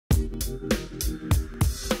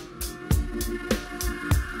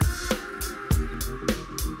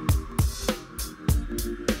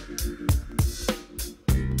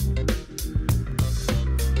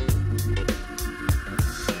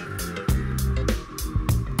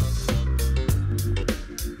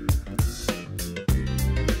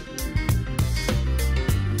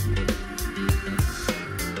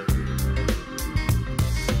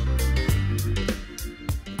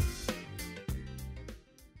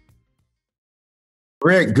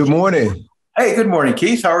Rick, good morning. Hey, good morning,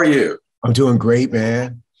 Keith. How are you? I'm doing great,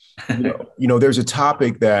 man. There's a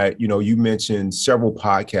topic that, you mentioned several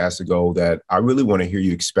podcasts ago that I really want to hear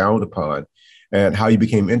you expound upon and how you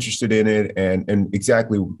became interested in it and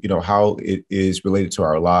exactly, how it is related to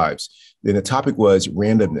our lives. Then the topic was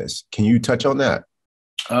randomness. Can you touch on that?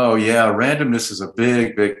 Oh, yeah. Randomness is a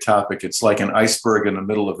big, big topic. It's like an iceberg in the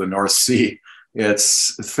middle of the North Sea.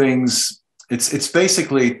 It's things, it's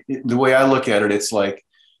basically the way I look at it, it's like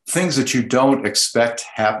things that you don't expect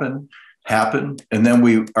happen. And then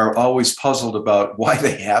we are always puzzled about why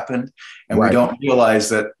they happened. And we Right. don't realize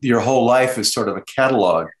that your whole life is sort of a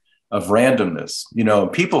catalog of randomness.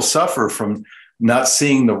 People suffer from not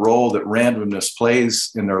seeing the role that randomness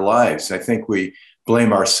plays in their lives. I think we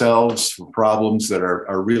blame ourselves for problems that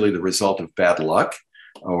are really the result of bad luck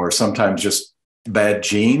or sometimes just bad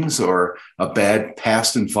genes or a bad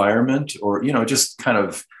past environment or, just kind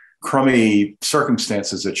of crummy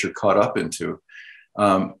circumstances that you're caught up into.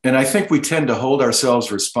 And I think we tend to hold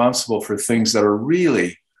ourselves responsible for things that are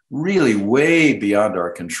really, really way beyond our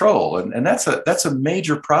control. And that's a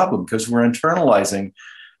major problem because we're internalizing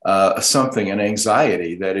something, an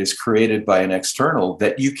anxiety that is created by an external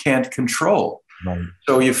that you can't control. Right.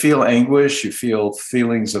 So you feel anguish, you feel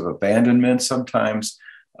feelings of abandonment sometimes.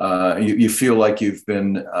 You feel like you've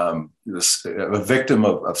been a victim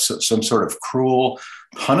of some sort of cruel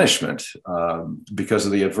punishment because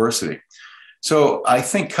of the adversity. So I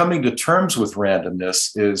think coming to terms with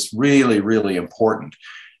randomness is really, really important.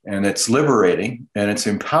 And it's liberating and it's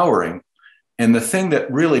empowering. And the thing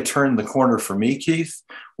that really turned the corner for me, Keith,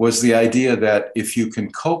 was the idea that if you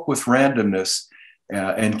can cope with randomness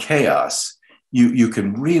and chaos, you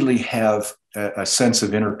can really have a sense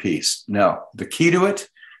of inner peace. Now, the key to it,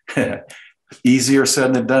 easier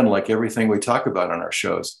said than done, like everything we talk about on our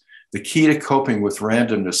shows. The key to coping with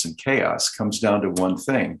randomness and chaos comes down to one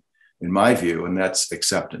thing, in my view, and that's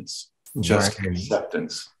acceptance, just Right.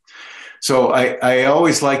 acceptance. So I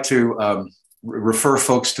always like to refer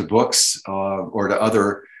folks to books or to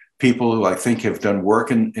other people who I think have done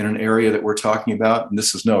work in an area that we're talking about, and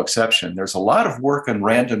this is no exception. There's a lot of work on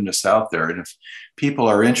randomness out there, and if people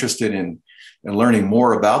are interested in learning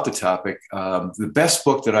more about the topic, the best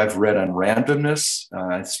book that I've read on randomness,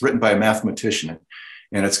 it's written by a mathematician,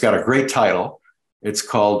 and it's got a great title. It's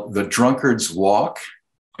called The Drunkard's Walk.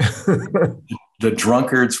 The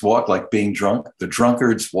Drunkard's Walk, like being drunk, The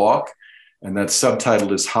Drunkard's Walk. And that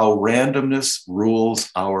subtitle is How Randomness Rules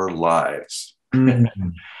Our Lives. Mhm.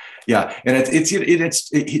 Yeah, and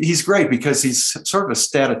he's great because he's sort of a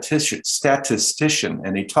statistician,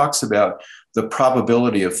 and he talks about the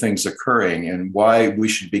probability of things occurring and why we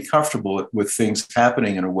should be comfortable with things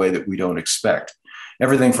happening in a way that we don't expect.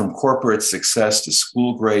 Everything from corporate success to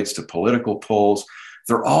school grades to political polls,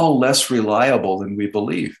 they're all less reliable than we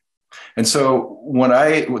believe. And so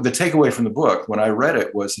the takeaway from the book, when I read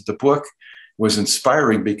it, was that the book was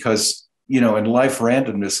inspiring because, in life,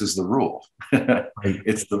 randomness is the rule. Right.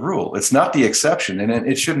 It's the rule. It's not the exception, and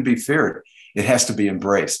it shouldn't be feared. It has to be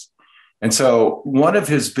embraced. And so one of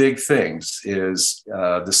his big things is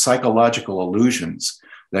the psychological illusions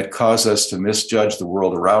that cause us to misjudge the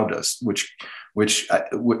world around us, which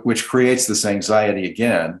creates this anxiety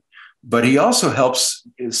again. But he also helps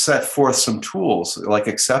set forth some tools like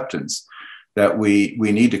acceptance that we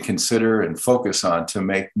need to consider and focus on to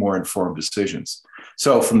make more informed decisions.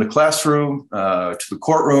 So from the classroom to the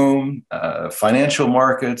courtroom, financial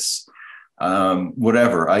markets,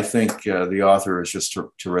 whatever, I think the author is just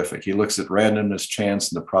terrific. He looks at randomness,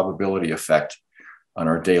 chance, and the probability effect on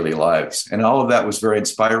our daily lives. And all of that was very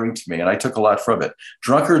inspiring to me. And I took a lot from it.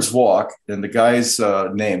 Drunkard's Walk, and the guy's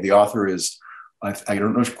name, the author is, I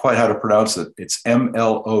don't know quite how to pronounce it. It's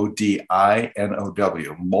Mlodinow,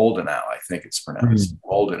 Moldenau, I think it's pronounced.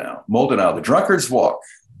 Mhm. Moldenau, The Drunkard's Walk.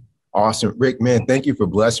 Awesome. Rick, man, thank you for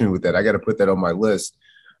blessing me with that. I got to put that on my list.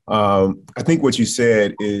 I think what you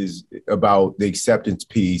said is about the acceptance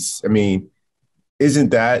piece. I mean, isn't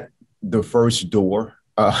that the first door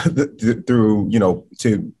through,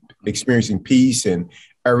 to experiencing peace, and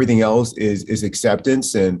everything else is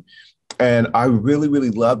acceptance. And I really,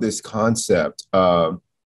 really love this concept. And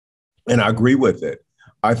I agree with it.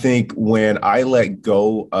 I think when I let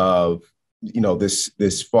go of,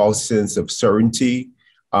 this false sense of certainty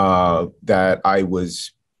that I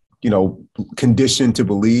was, conditioned to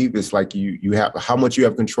believe, it's like you have how much you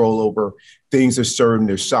have control over things are certain,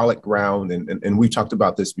 there's solid ground, and we talked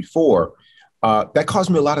about this before. That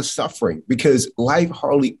caused me a lot of suffering because life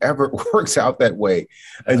hardly ever works out that way.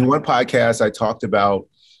 In one podcast, I talked about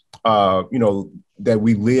that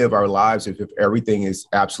we live our lives if everything is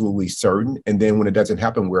absolutely certain. And then when it doesn't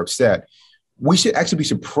happen, we're upset. we should actually be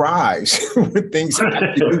surprised when things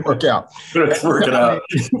actually do work out. It's working I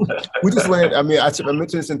mean, out. we just landed. I mean, I mentioned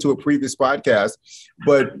this into a previous podcast,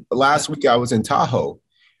 but last week I was in Tahoe,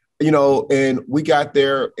 and we got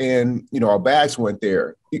there and, our bags went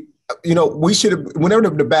there. We should have, whenever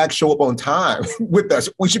the bags show up on time with us,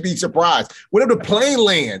 we should be surprised. Whenever the plane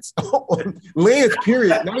lands,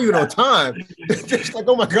 period, not even on time, it's like,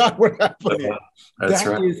 oh my God, what happened here? That's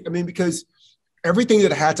right. I mean, because everything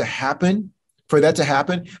that had to happen for that to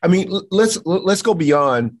happen. I mean, let's go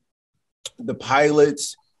beyond the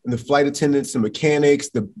pilots and the flight attendants, the mechanics,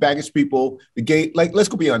 the baggage people, the gate. Like, let's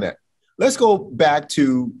go beyond that. Let's go back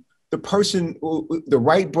to the person, the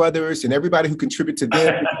Wright brothers and everybody who contribute to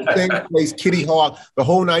them, the same place, Kitty Hawk, the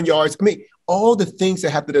whole 9 yards. I mean, all the things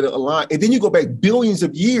that have to align. And then you go back billions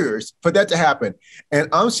of years for that to happen. And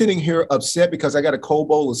I'm sitting here upset because I got a cold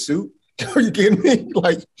bowl of soup. Are you kidding me?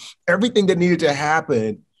 Like, everything that needed to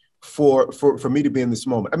happen for me to be in this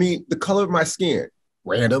moment. I mean, the color of my skin,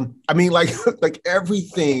 random. I mean, like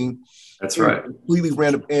everything. That's right. Completely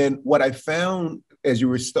random. And what I found as you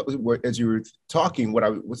were talking, what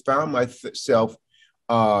I found myself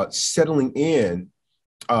settling in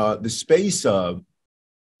the space of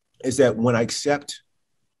is that when I accept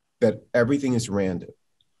that everything is random,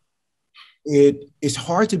 it's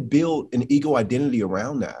hard to build an ego identity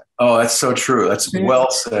around that. Oh, that's so true. That's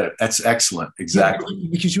well said. That's excellent. Exactly. Yeah,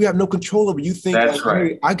 because you have no control over it. You think, that's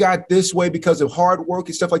right. Hey, I got this way because of hard work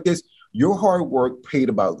and stuff like this. Your hard work had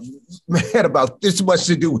about this much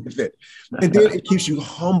to do with it. And then it keeps you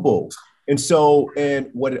humble. And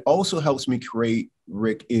what it also helps me create,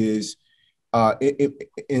 Rick, is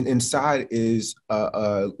inside is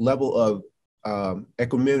a level of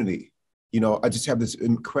equanimity. I just have this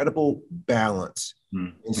incredible balance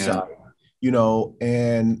inside.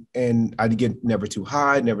 And I get never too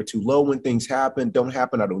high, never too low when things don't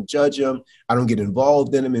happen. I don't judge them. I don't get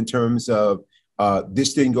involved in them in terms of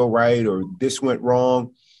this didn't go right or this went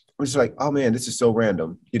wrong. I'm just like, oh man, this is so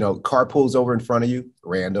random. Car pulls over in front of you,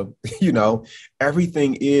 random.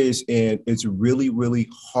 Everything is, and it's really, really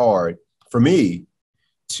hard for me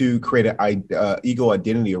to create an ego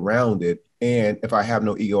identity around it. And if I have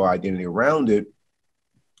no ego identity around it,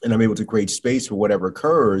 and I'm able to create space for whatever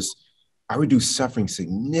occurs, I reduce suffering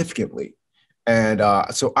significantly. And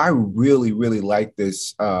so I really, really like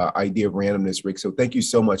this idea of randomness, Rick. So thank you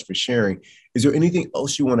so much for sharing. Is there anything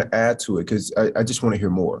else you want to add to it? Because I just want to hear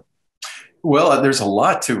more. Well, there's a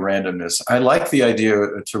lot to randomness. I like the idea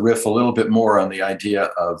to riff a little bit more on the idea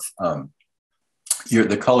of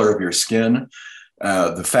the color of your skin,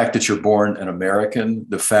 the fact that you're born an American,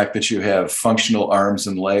 the fact that you have functional arms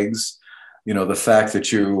and legs, the fact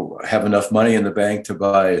that you have enough money in the bank to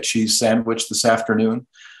buy a cheese sandwich this afternoon.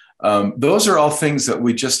 Those are all things that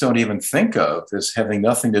we just don't even think of as having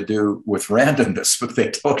nothing to do with randomness, but they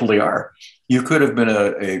totally are. You could have been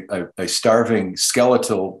a starving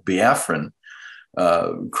skeletal Biafran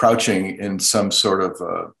crouching in some sort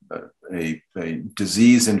of a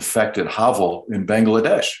disease-infected hovel in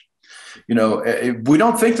Bangladesh. We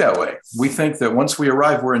don't think that way. We think that once we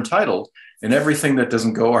arrive, we're entitled, and everything that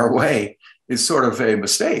doesn't go our way is sort of a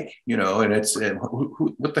mistake, and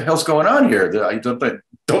what the hell's going on here?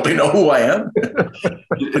 Don't they know who I am?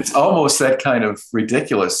 It's almost that kind of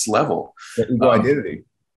ridiculous level. Ego identity.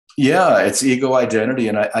 Yeah, it's ego identity.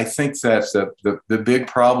 And I think that the big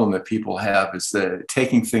problem that people have is that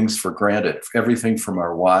taking things for granted, everything from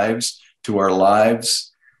our wives to our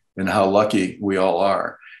lives and how lucky we all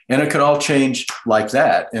are. And it can all change like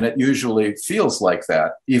that. And it usually feels like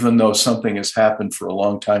that, even though something has happened for a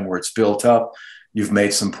long time where it's built up. You've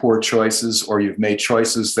made some poor choices, or you've made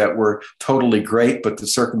choices that were totally great, but the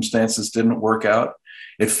circumstances didn't work out.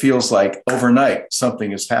 It feels like overnight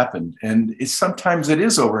something has happened. And sometimes it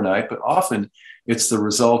is overnight, but often it's the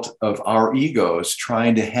result of our egos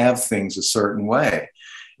trying to have things a certain way.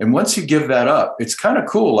 And once you give that up, it's kind of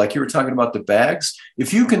cool. Like you were talking about the bags.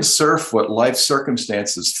 If you can surf what life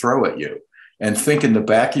circumstances throw at you and think in the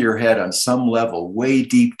back of your head on some level, way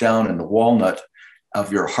deep down in the walnut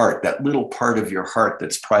of your heart, that little part of your heart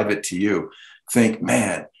that's private to you, think,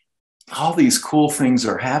 man, all these cool things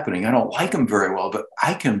are happening. I don't like them very well, but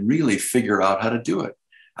I can really figure out how to do it.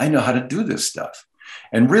 I know how to do this stuff.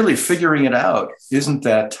 And really figuring it out isn't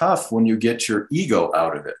that tough when you get your ego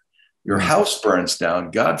out of it. Your house burns down,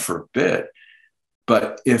 God forbid.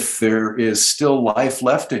 But if there is still life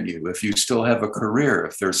left in you, if you still have a career,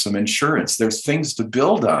 if there's some insurance, there's things to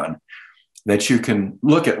build on that you can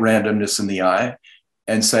look at randomness in the eye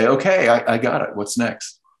and say, okay, I got it. What's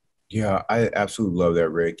next? Yeah, I absolutely love that,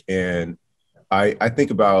 Rick. And I think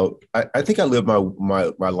about, I think I live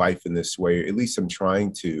my life in this way, at least I'm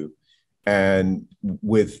trying to. And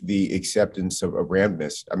with the acceptance of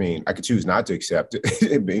randomness, I mean, I could choose not to accept it.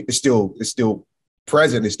 It's still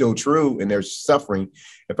present, it's still true, and there's suffering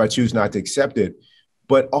if I choose not to accept it.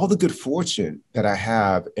 But all the good fortune that I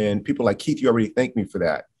have, and people like Keith, you already thanked me for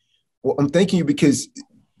that. Well, I'm thanking you because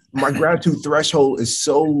my gratitude threshold is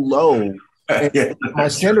so low, and Yeah, my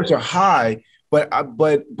that's true. standards are high. But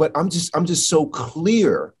I'm just so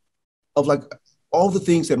clear of like all the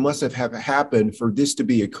things that must have happened for this to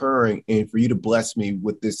be occurring, and for you to bless me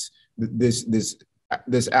with this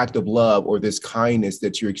act of love or this kindness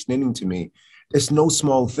that you're extending to me. It's no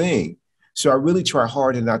small thing. So I really try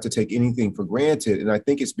hard and not to take anything for granted. And I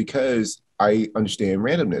think it's because I understand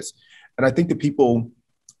randomness. And I think the people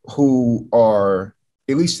who are,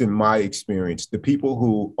 at least in my experience, the people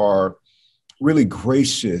who are really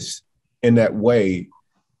gracious in that way,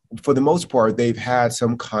 for the most part, they've had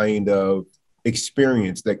some kind of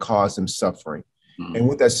experience that caused them suffering. And Mm.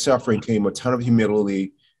 with that suffering came a ton of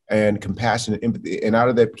humility and compassion and empathy. And out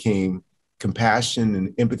of that came compassion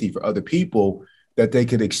and empathy for other people that they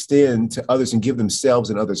could extend to others and give themselves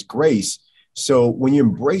and others grace. So when you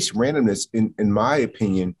embrace randomness, in my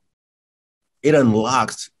opinion, it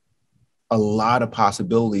unlocks a lot of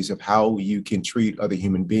possibilities of how you can treat other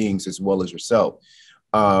human beings as well as yourself.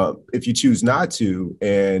 If you choose not to,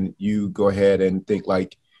 and you go ahead and think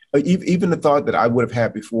like, even the thought that I would have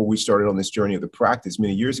had before we started on this journey of the practice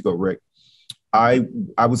many years ago, Rick, I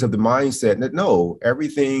was of the mindset that no,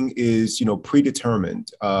 everything is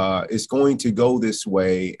predetermined. It's going to go this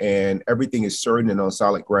way, and everything is certain and on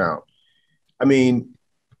solid ground. I mean,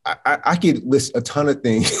 I could list a ton of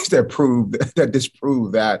things that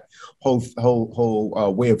disprove that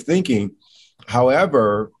whole way of thinking.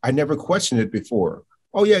 However, I never questioned it before.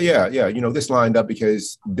 Oh yeah. This lined up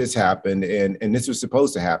because this happened, and this was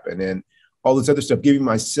supposed to happen, and all this other stuff. Giving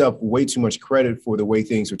myself way too much credit for the way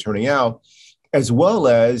things are turning out, as well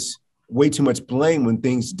as way too much blame when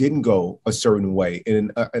things didn't go a certain way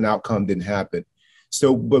and an outcome didn't happen.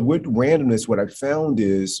 So, but with randomness, what I found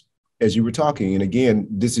is, as you were talking, and again,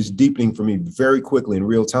 this is deepening for me very quickly in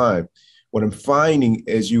real time. What I'm finding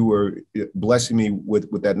as you were blessing me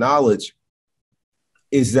with that knowledge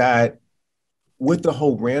is that with the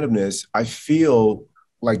whole randomness, I feel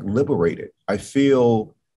like liberated. I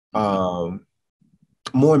feel um,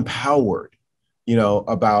 more empowered,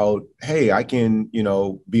 about, hey, I can,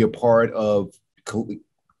 be a part of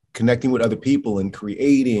connecting with other people and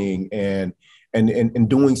creating and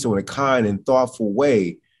doing so in a kind and thoughtful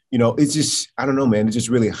way. It's just, I don't know, man, it just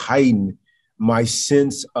really heightened my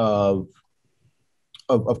sense of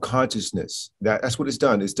consciousness. That's what it's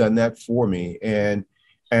done. It's done that for me. And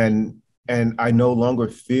and I no longer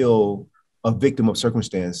feel a victim of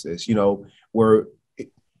circumstances, where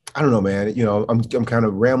I don't know, man, I'm kind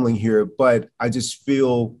of rambling here, but I just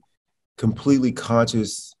feel completely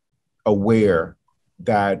conscious, aware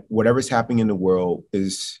that whatever's happening in the world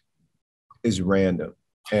is random.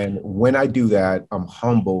 And when I do that, I'm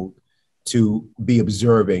humbled to be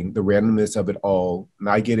observing the randomness of it all,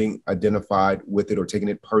 not getting identified with it or taking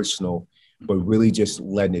it personal, but really just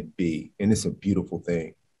letting it be. And it's a beautiful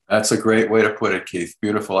thing. That's a great way to put it, Keith.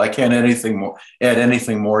 Beautiful. I can't add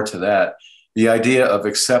anything more to that. The idea of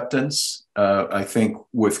acceptance, I think,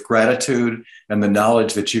 with gratitude and the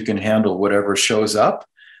knowledge that you can handle whatever shows up,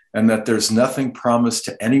 and that there's nothing promised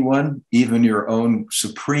to anyone, even your own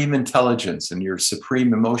supreme intelligence and your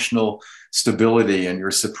supreme emotional stability and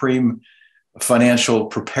your supreme financial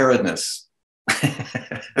preparedness.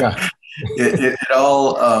 Yeah. It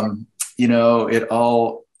all, it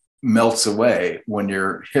all melts away when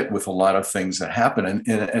you're hit with a lot of things that happen. And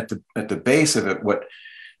at the base of it, what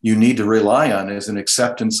you need to rely on is an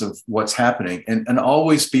acceptance of what's happening, and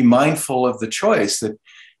always be mindful of the choice that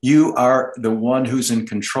you are the one who's in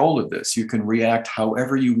control of this. You can react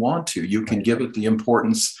however you want to. You can give it the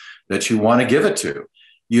importance that you want to give it to.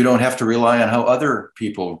 You don't have to rely on how other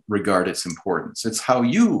people regard its importance. It's how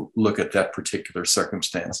you look at that particular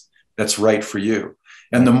circumstance that's right for you.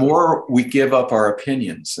 And the Right. more we give up our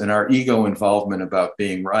opinions and our ego involvement about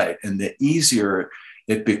being right, and the easier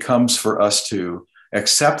it becomes for us to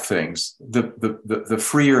accept things, the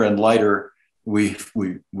freer and lighter we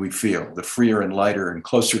feel, the freer and lighter and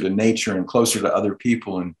closer to nature and closer to other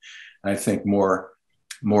people, and I think more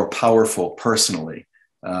powerful personally,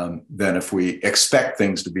 than if we expect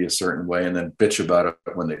things to be a certain way and then bitch about it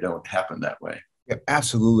when they don't happen that way. Yeah,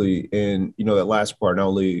 absolutely. And that last part, and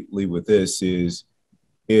I'll leave with this is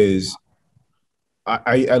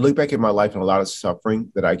I look back at my life and a lot of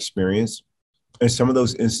suffering that I experienced. In some of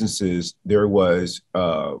those instances, there was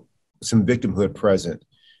some victimhood present.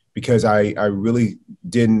 because I really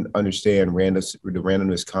didn't understand the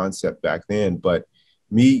randomness concept back then. But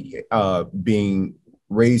me being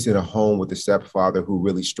raised in a home with a stepfather who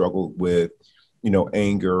really struggled with,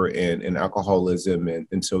 anger and alcoholism.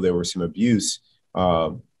 And so there was some abuse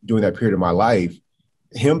during that period of my life.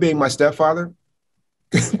 Him being my stepfather,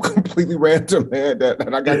 completely random, man. That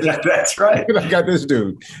I got this. Yeah, that's right. I got this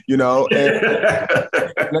dude, and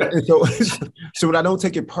so so when I don't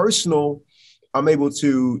take it personal, I'm able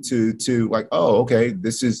to like, oh, okay,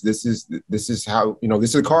 this is how, this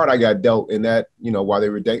is a card I got dealt in that, while they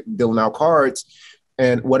were dealing out cards,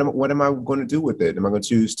 and what am I going to do with it? Am I going to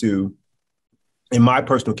choose to, in my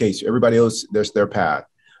personal case, everybody else, there's their path,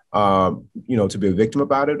 to be a victim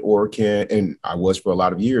about it, or and I was for a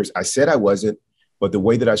lot of years. I said I wasn't, but the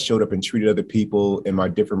way that I showed up and treated other people in my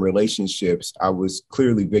different relationships, I was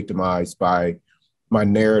clearly victimized by my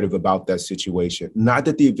narrative about that situation. Not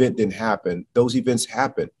that the event didn't happen; those events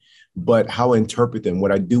happen, but how I interpret them,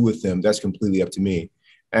 what I do with them, that's completely up to me.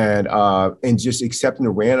 And just accepting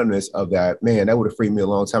the randomness of that, man, that would have freed me a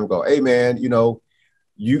long time ago. Hey, man, you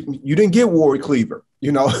didn't get Ward Cleaver,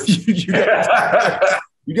 you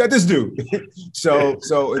got this dude. so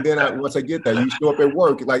and then once I get that, you show up at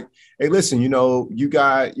work like, hey, listen, you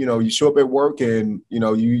show up at work and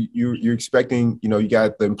you're expecting, you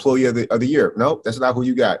got the employee of the year. No, that's not who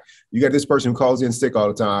you got. You got this person who calls in sick all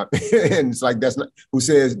the time, and it's like who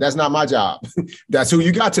says that's not my job. That's who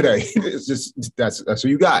you got today. It's just that's who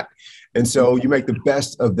you got, and so you make the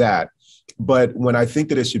best of that. But when I think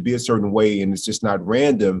that it should be a certain way and it's just not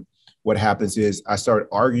random, what happens is I start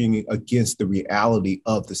arguing against the reality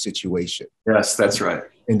of the situation. Yes, that's right.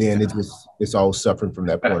 And then it's all suffering from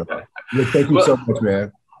that point on. Thank you so much,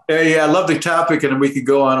 man. Yeah, I love the topic, and we could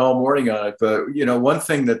go on all morning on it. But one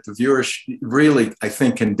thing that the viewers really, I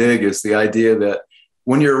think, can dig is the idea that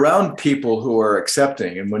when you're around people who are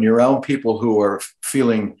accepting, and when you're around people who are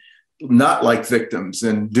feeling not like victims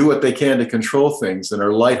and do what they can to control things and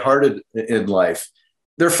are lighthearted in life,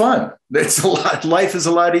 they're fun. Life is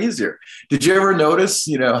a lot easier. Did you ever notice,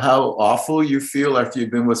 how awful you feel after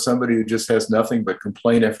you've been with somebody who just has nothing but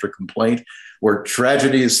complaint after complaint, where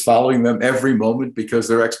tragedy is following them every moment because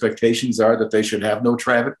their expectations are that they should have no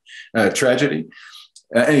tragedy?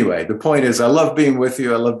 Anyway, the point is, I love being with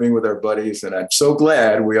you. I love being with our buddies. And I'm so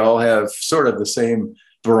glad we all have sort of the same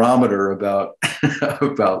barometer about,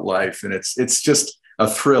 about life. And it's just a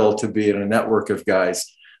thrill to be in a network of guys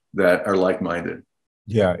that are like-minded.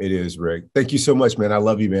 Yeah, it is, Rick. Thank you so much, man. I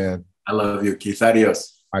love you, man. I love you, Keith.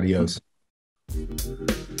 Adios. Adios.